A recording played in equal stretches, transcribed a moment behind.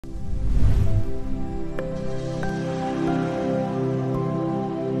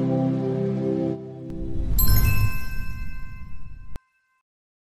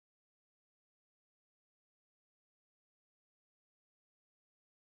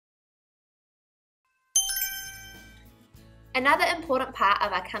Another important part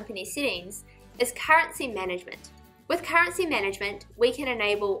of our company settings is currency management. With currency management, we can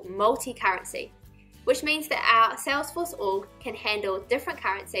enable multi-currency, which means that our Salesforce org can handle different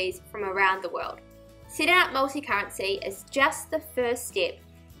currencies from around the world. Setting up multi-currency is just the first step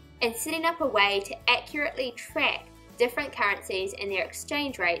in setting up a way to accurately track different currencies and their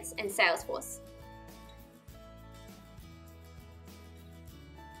exchange rates in Salesforce.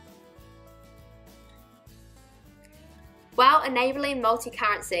 While enabling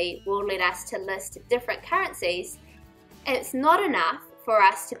multi-currency will let us to list different currencies, it's not enough for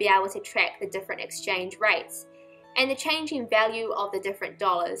us to be able to track the different exchange rates and the changing value of the different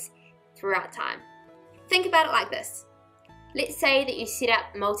dollars throughout time. Think about it like this. Let's say that you set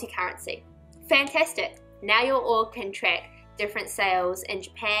up multi-currency. Fantastic! Now your org can track different sales in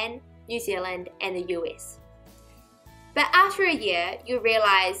Japan, New Zealand, and the US. But after a year, you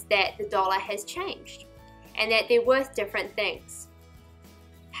realize that the dollar has changed and that they're worth different things.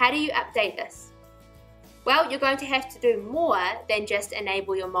 How do you update this? Well, you're going to have to do more than just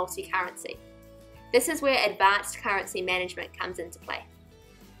enable your multi-currency. This is where advanced currency management comes into play.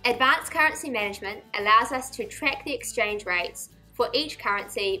 Advanced currency management allows us to track the exchange rates for each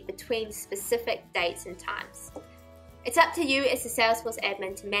currency between specific dates and times. It's up to you as the Salesforce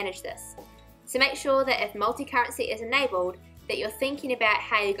admin to manage this. So make sure that if multi-currency is enabled, that you're thinking about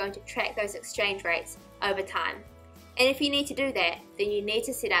how you're going to track those exchange rates over time. And if you need to do that, then you need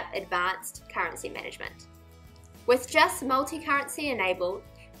to set up advanced currency management. With just multi-currency enabled,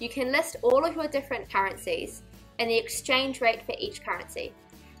 you can list all of your different currencies and the exchange rate for each currency,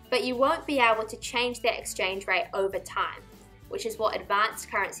 but you won't be able to change that exchange rate over time, which is what advanced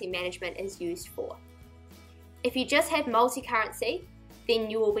currency management is used for. If you just have multi-currency, then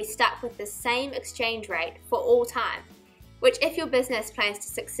you will be stuck with the same exchange rate for all time, which if your business plans to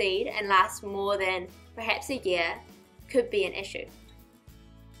succeed and last more than perhaps a year, could be an issue.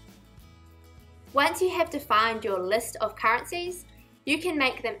 Once you have defined your list of currencies, you can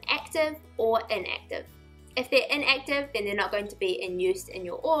make them active or inactive. If they're inactive, then they're not going to be in use in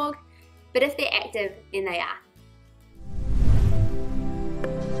your org, but if they're active, then they are.